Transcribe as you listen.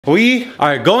We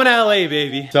are going to LA,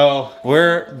 baby. So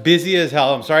we're busy as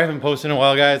hell. I'm sorry I haven't posted in a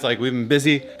while, guys. Like, we've been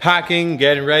busy packing,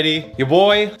 getting ready. Your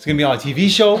boy is gonna be on a TV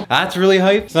show. That's really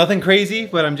hype. It's nothing crazy,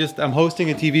 but I'm hosting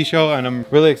a TV show and I'm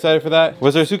really excited for that.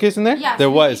 Was there a suitcase in there? Yeah,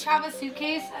 there was. We each have a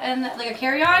suitcase and like a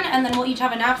carry-on, and then we'll each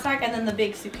have a knapsack and then the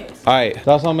big suitcase. All right,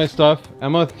 that's all my stuff.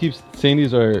 Emma keeps saying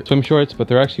these are swim shorts, but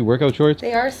they're actually workout shorts.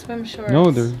 They are swim shorts.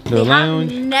 No, they're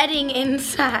lounge. Have netting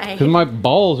inside. Because my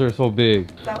balls are so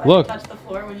big. Is that why Look. you touch the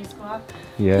floor when you squat?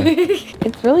 Yeah.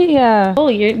 It's really oh,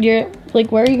 you're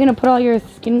like, where are you gonna put all your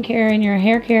skincare and your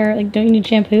hair care? Like, don't you need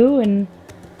shampoo and?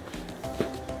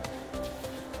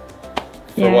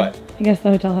 For what? I guess the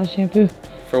hotel has shampoo.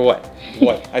 For what?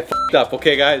 What? I f***ed up.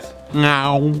 Okay, guys. No.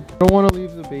 I don't want to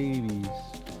leave the babies.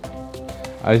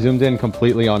 I zoomed in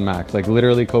completely on Max. Like,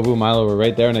 literally, Kovu and Milo were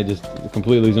right there, and I just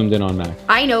completely zoomed in on Max.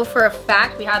 I know for a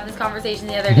fact, we had this conversation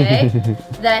the other day,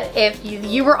 that if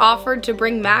you were offered to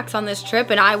bring Max on this trip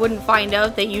and I wouldn't find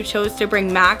out that you chose to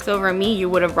bring Max over me, you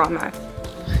would have brought Max.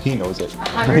 He knows it.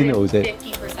 He knows it.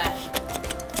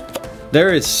 50%.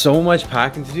 There is so much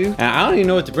packing to do, and I don't even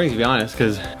know what to bring, to be honest,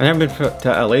 because I've never been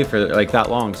to LA for like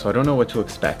that long, so I don't know what to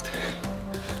expect.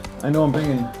 I know I'm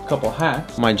bringing a couple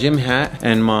hats. My gym hat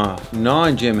and my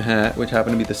non-gym hat, which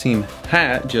happen to be the same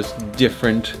hat, just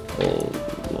different.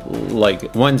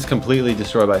 Like, one's completely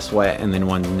destroyed by sweat and then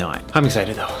one's not. I'm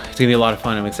excited though. It's gonna be a lot of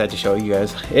fun. I'm excited to show you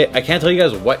guys. I can't tell you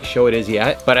guys what show it is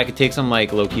yet, but I could take some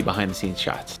like low-key behind the scenes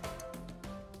shots.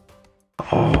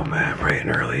 Oh man, bright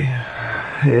and early.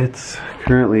 It's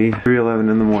currently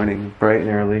 3:11 in the morning, bright and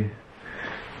early.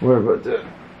 We're about to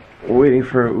waiting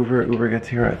for Uber. Uber gets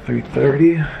here at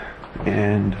 3:30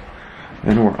 and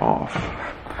then we're off.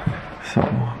 So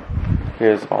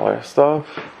here's all our stuff.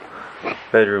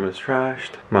 Bedroom is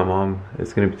trashed. My mom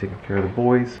is gonna be taking care of the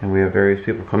boys, and we have various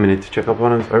people coming in to check up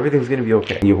on them, so everything's gonna be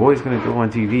okay. Your boy's gonna go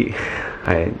on TV.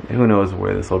 Who knows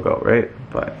where this will go, right?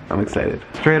 But I'm excited.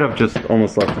 Straight up just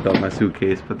almost left without my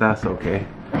suitcase, but that's okay.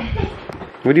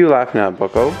 What are you laughing at,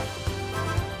 bucko?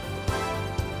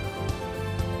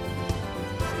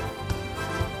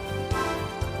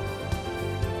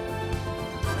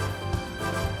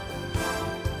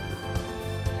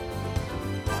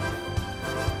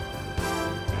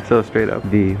 So straight up,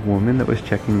 the woman that was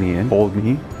checking me in told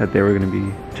me that they were gonna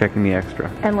be checking me extra.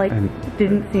 And like,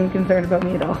 didn't seem concerned about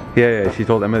me at all. Yeah, she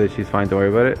told Emma that she's fine, don't worry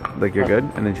about it. Like, you're good.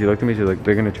 And then she looked at me, she's like,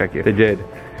 they're gonna check you. They did.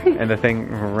 And the thing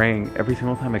rang every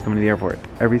single time I come into the airport.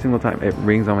 Every single time, it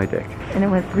rings on my dick. And it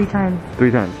went 3 times.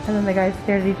 3 times. And then the guys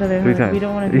stared at each other and 3 were like, times. we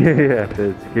don't want to do that. Yeah.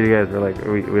 The security guys were like,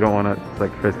 we don't want to,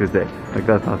 like, frisk his dick. Like,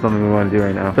 that's not something we want to do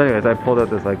right now. So anyways, I pulled out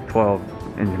this like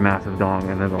 12-inch massive dong,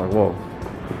 and then they're like, whoa.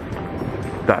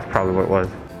 That's probably what it was.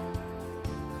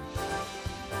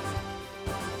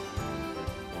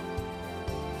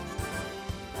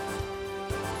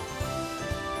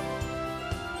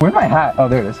 Where's my hat? Oh,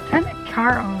 there it is. Turn the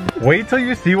car on. Wait till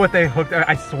you see what they hooked.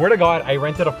 I swear to God, I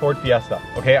rented a Ford Fiesta.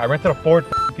 Okay, I rented a Ford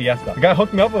Fiesta. The guy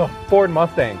hooked me up with a Ford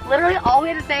Mustang. Literally, all we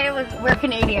had to say was, we're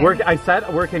Canadian. I said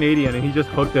we're Canadian, and he just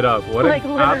hooked it up. What like,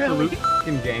 an literally. absolute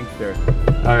fucking gangster.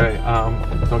 All right,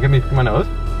 don't get me through my nose.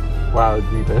 Wow, it's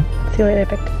deep, eh? See what I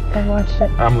picked. I watched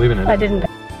it. I'm leaving it. I didn't.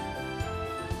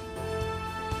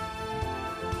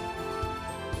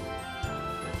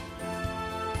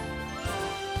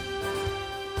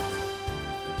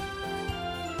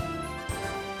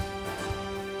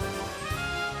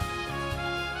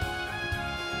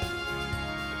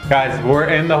 Guys, we're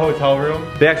in the hotel room.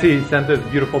 They actually sent this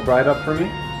beautiful bride up for me.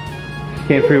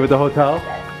 Came free with the hotel.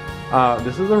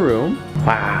 This is a room.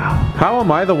 Wow. How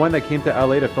am I the one that came to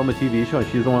LA to film a TV show and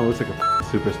she's the one that looks like a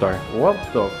superstar? What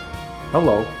the?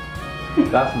 Hello.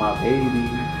 That's my baby.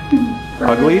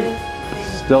 Ugly?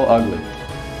 Still ugly.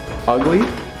 Ugly?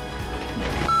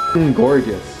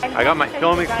 Gorgeous. I got my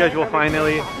filming schedule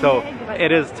finally. So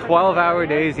it is 12-hour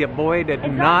days. Your boy did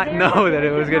not know that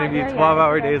it was going to be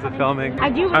 12-hour days of filming.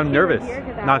 I'm nervous.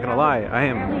 Not gonna lie. I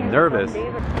am nervous.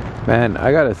 Man,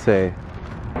 I gotta say,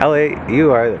 LA,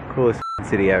 you are the coolest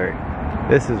city ever.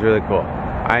 This is really cool.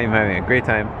 I am having a great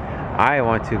time. I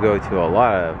want to go to a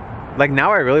lot of, like,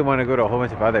 now I really want to go to a whole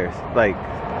bunch of others, like,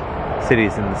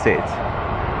 cities in the States.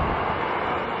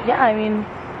 Yeah, I mean,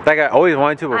 like, I always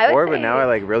wanted to before, but now I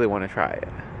like really want to try it.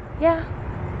 yeah.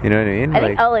 You know what I mean? I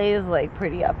think LA is like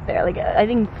pretty up there. Like, I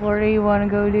think Florida you want to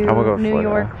go to. I want to go to New Florida.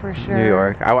 York for sure. New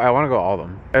York. I want to go all of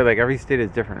them. Like, every state is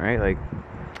different, right? Like,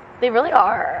 they really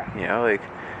are. you know, like,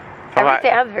 Every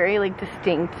state has very like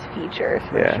distinct features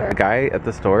for sure. The guy at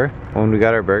the store, when we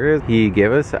got our burgers, he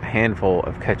gave us a handful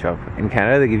of ketchup. In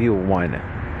Canada, they give you 1.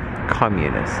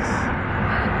 Communists.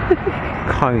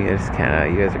 Communist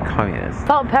Canada, you guys are communists.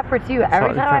 Salt and pepper too.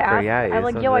 Every time I ask, yeah, I'm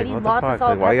like, yo, I need lots of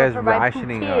salt and why pepper for my are you guys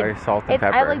rationing our salt and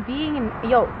pepper? I like being in,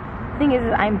 yo, the thing is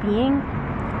I'm being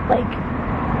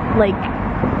like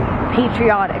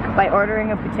patriotic by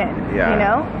ordering a poutine, yeah. You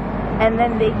know? And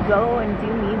then they go and do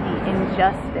me the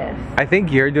injustice. I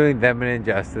think you're doing them an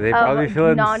injustice. They probably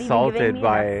feel not insulted even giving me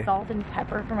by salt and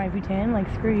pepper for my poutine. Like,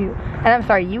 screw you. And I'm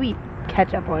sorry, you eat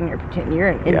ketchup on your poutine. You're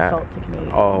an insult to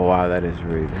Canadians. Oh wow, that is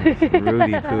rude.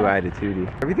 Rudy poo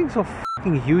attitude. Everything's so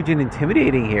fucking huge and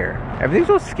intimidating here. Everything's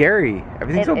so scary.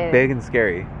 Everything's so big and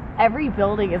scary. Every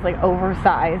building is like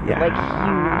oversized, like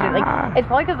huge. Like it's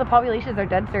probably because the populations are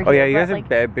denser. Oh yeah, you guys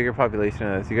have a bigger population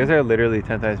than us. You guys are literally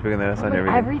 10 times bigger than us on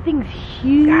everything. Everything's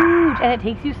huge, and it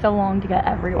takes you so long to get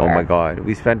everywhere. Oh my god,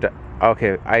 we spent.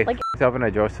 Okay, I f***ed up and I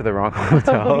drove to the wrong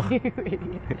hotel. You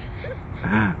idiot.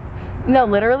 No,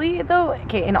 literally though.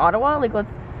 Okay, in Ottawa, like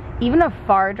even a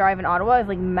far drive in Ottawa is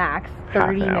like max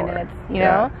 30 minutes. You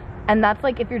know, and that's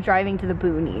like if you're driving to the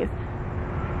boonies.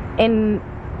 In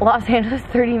Los Angeles,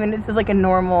 30 minutes is like a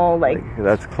normal, like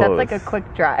that's close. That's like a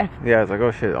quick drive. Yeah, it's like,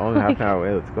 oh shit, only half an hour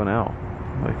away, let's go now.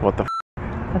 Like, what the f?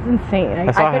 That's insane.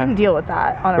 I couldn't deal with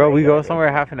that on a Bro, we go basis.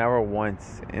 somewhere half an hour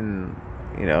once in,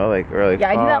 you know, like, or like, yeah,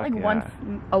 I do that like once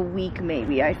a week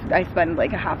maybe. I spend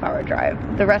like a half-hour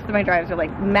drive. The rest of my drives are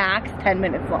like max 10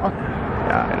 minutes long.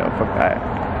 Yeah, I know, fuck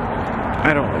that.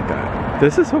 I don't like that.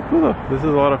 This is so cool though. This is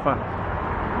a lot of fun.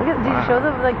 Look at, did you show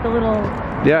them like the little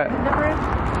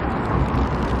difference?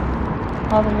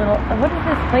 All the little, what is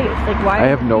this place? Like, why? I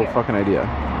have no fucking idea.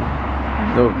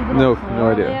 No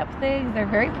idea. Things. They're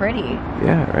very pretty.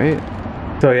 Yeah, right.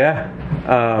 So yeah,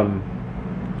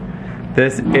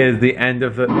 this is the end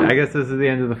of the. I guess this is the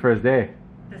end of the first day.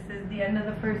 This is the end of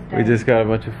the first day. We just got a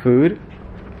bunch of food.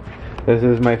 This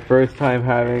is my first time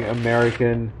having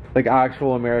American, like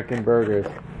actual American burgers.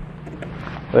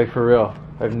 Like for real.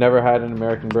 I've never had an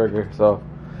American burger, so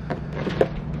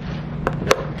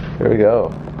here we go.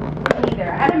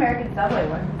 Either. I had American Subway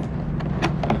once.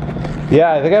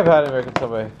 Yeah, I think I've had American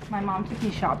Subway. My mom took me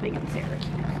shopping in Sarah.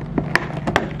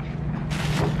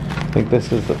 I think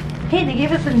this is the... Hey, they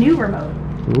gave us a new remote.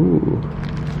 Ooh.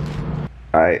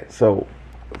 Alright, so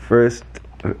first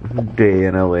day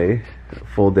in LA.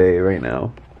 Full day right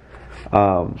now.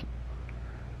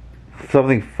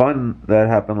 Something fun that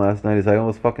happened last night is I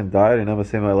almost fucking died and I'm gonna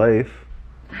save my life.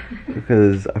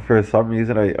 Because for some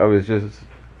reason I was just...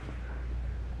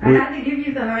 I had to give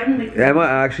you the Heimlich. Emma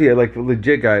actually, like,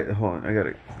 legit guy. Hold on, I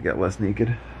gotta get less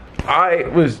naked. I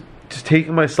was just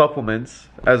taking my supplements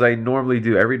as I normally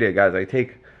do every day, guys. I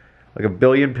take like 1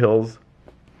 billion pills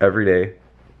every day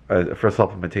for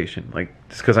supplementation. Like,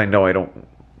 just because I know I don't.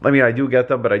 I mean, I do get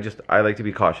them, but I like to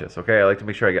be cautious. Okay, I like to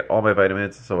make sure I get all my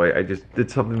vitamins. So I just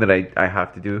did something that I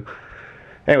have to do.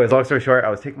 Anyways, long story short, I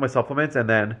was taking my supplements, and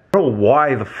then I don't know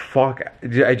why the fuck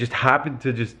I just happened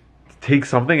to just take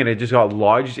something and it just got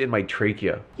lodged in my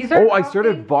trachea. I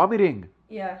started vomiting.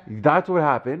 Yeah. That's what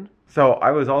happened. So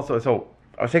I was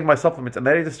taking my supplements and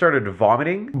then I just started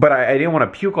vomiting, but I didn't want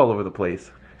to puke all over the place.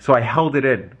 So I held it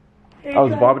in. I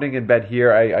was vomiting in bed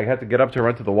here. I had to get up to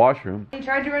run to the washroom. He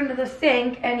tried to run to the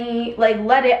sink and he like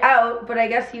let it out, but I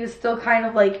guess he was still kind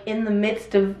of like in the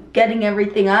midst of getting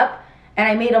everything up, and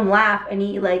I made him laugh and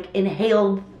he like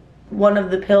inhaled one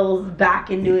of the pills back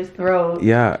into his throat.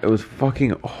 Yeah, it was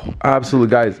fucking absolute,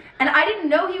 guys. And I didn't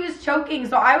know he was choking,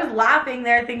 so I was laughing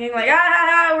there thinking like,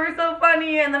 we're so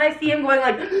funny. And then I see him going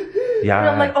like, yeah. And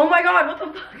I'm like, oh my god, what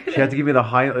the fuck? She had to give me the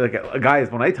high, like,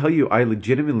 guys, when I tell you I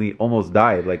legitimately almost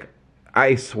died, like,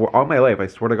 I swear, on my life, I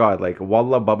swear to God, like,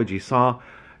 Wallah, Baba Ji Sa,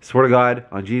 swear to God,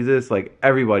 on Jesus, like,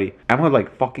 everybody. Emma,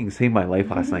 like, fucking saved my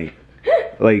life last night.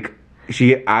 Like,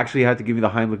 she actually had to give me the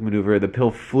Heimlich maneuver. The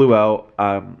pill flew out.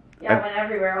 Yeah, it went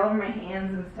everywhere, all over my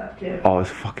hands and stuff too. Oh, it's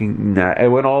fucking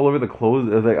it went all over the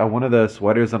clothes. It was like one of the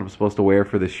sweaters that I'm supposed to wear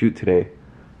for the shoot today.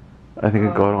 I think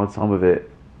it got on some of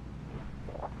it.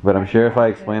 But I'm sure if I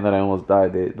explain that I almost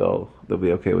died, they'll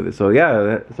be okay with it. So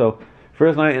yeah, so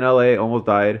first night in LA, almost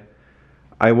died.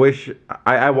 I wish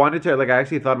I wanted to, like, I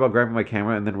actually thought about grabbing my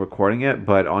camera and then recording it,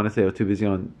 but honestly I was too busy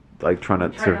on like trying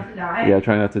not to die. Yeah,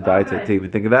 trying not to die to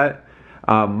even think of that.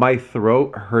 My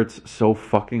throat hurts so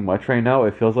fucking much right now.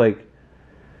 It feels like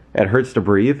it hurts to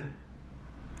breathe.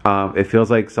 It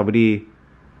feels like somebody,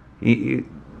 it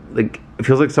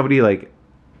feels like somebody like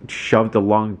shoved a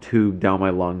long tube down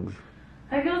my lungs.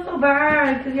 I feel so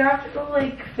bad because you have to go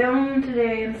like film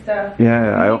today and stuff.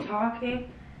 Yeah,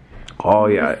 talking. Oh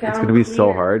yeah, it's gonna be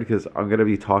so hard because I'm gonna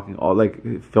be talking all,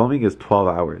 like, filming is 12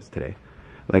 hours today.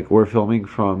 Like, we're filming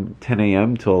from 10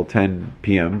 a.m. till 10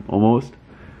 p.m. almost.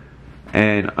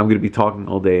 and I'm gonna be talking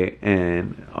all day,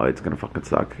 and oh, it's gonna fucking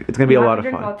suck. It's gonna be a lot of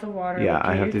fun. Lots of water. Yeah, like,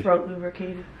 I have to. Throat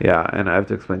lubricated. Yeah, and I have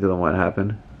to explain to them what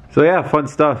happened. So yeah, fun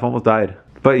stuff. Almost died.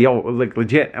 But yo, like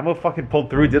legit, Emma fucking pulled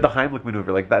through, did the Heimlich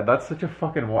maneuver. Like that's such a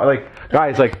fucking like,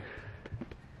 guys, like,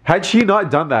 had she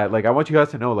not done that, like, I want you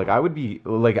guys to know, like, I would be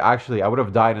like, actually, I would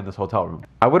have died in this hotel room.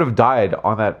 I would have died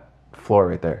on that floor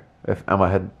right there if Emma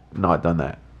had not done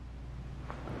that.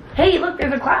 Hey, look,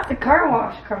 there's a classic car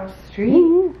wash across the street.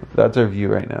 Woo. That's our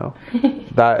view right now.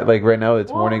 That, like, right now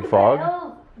it's morning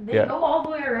fog. They go all the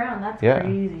way around. That's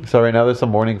crazy. So right now there's some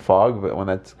morning fog, but when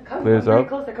that clears up,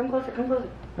 closer, come closer.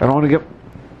 I don't want to get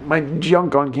my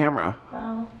junk on camera.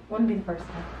 Well, wouldn't be the first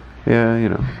time. Yeah, you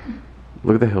know.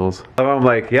 Look at the hills. I'm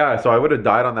like, yeah, so I would have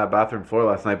died on that bathroom floor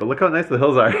last night, but look how nice the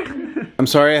hills are. I'm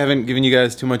sorry I haven't given you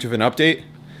guys too much of an update.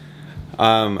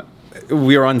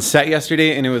 We were on set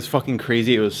yesterday and it was fucking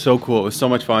crazy. It was so cool. It was so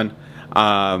much fun.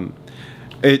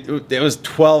 It was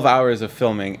 12 hours of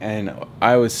filming and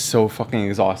I was so fucking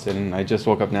exhausted, and I just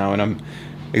woke up now and I'm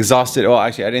exhausted. Well,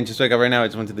 actually, I didn't just wake up right now. I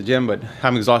just went to the gym, but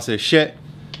I'm exhausted as shit.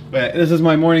 But this is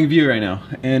my morning view right now,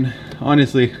 and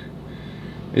honestly,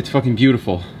 it's fucking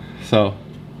beautiful. So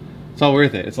it's all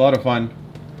worth it. It's a lot of fun.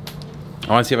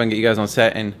 I want to see if I can get you guys on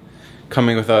set and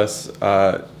coming with us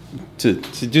to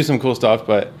do some cool stuff.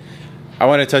 But I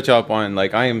want to touch up on,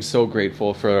 like, I am so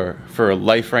grateful for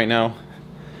life right now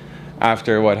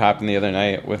after what happened the other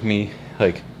night with me,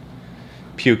 like,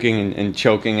 puking and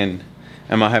choking, and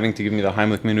Emma having to give me the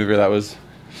Heimlich maneuver. That was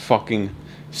fucking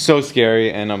so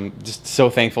scary, and I'm just so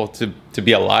thankful to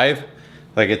be alive.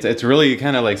 Like, it's really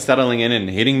kind of like settling in and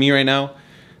hitting me right now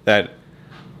that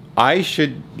I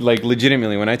should, like,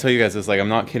 legitimately, when I tell you guys this, like, I'm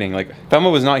not kidding, like, if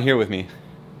Emma was not here with me,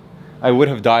 I would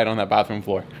have died on that bathroom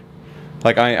floor.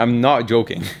 Like, I'm not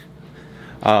joking.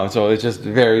 So it's just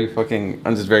very fucking,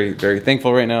 I'm just very, very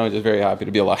thankful right now, just very happy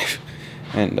to be alive.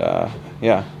 And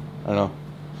yeah, I don't know.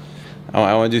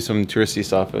 I want to do some touristy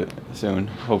stuff soon,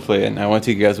 hopefully, and I want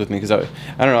to take you guys with me because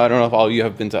I don't know if all of you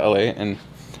have been to LA, and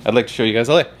I'd like to show you guys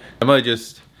LA. Emma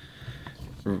just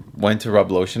went to rub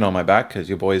lotion on my back because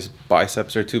your boy's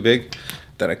biceps are too big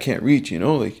that I can't reach, you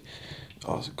know, like,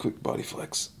 oh, it's a quick body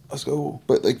flex, let's go.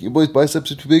 But like, your boy's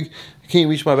biceps are too big, I can't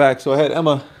reach my back, so I had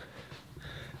Emma,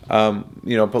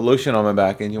 you know, put lotion on my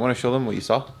back. And you want to show them what you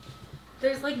saw?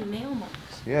 There's like nail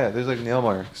marks. Yeah, there's like nail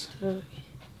marks. Do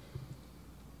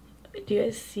you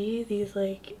guys see these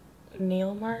like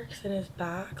nail marks in his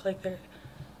back? Like they're,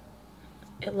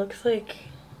 it looks like,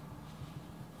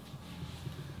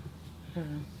 I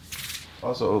don't know.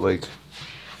 Also, like,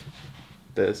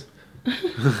 this.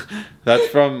 That's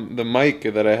from the mic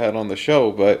that I had on the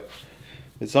show, but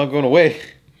it's not going away.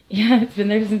 Yeah, it's been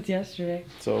there since yesterday.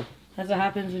 So that's what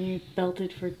happens when you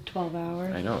belted for 12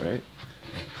 hours. I know, right?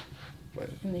 But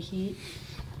in the heat.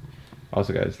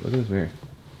 Also, guys, look at this mirror.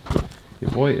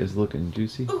 Your boy is looking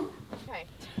juicy.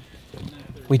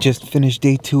 We just finished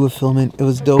day 2 of filming. It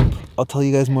was dope. I'll tell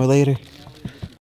you guys more later.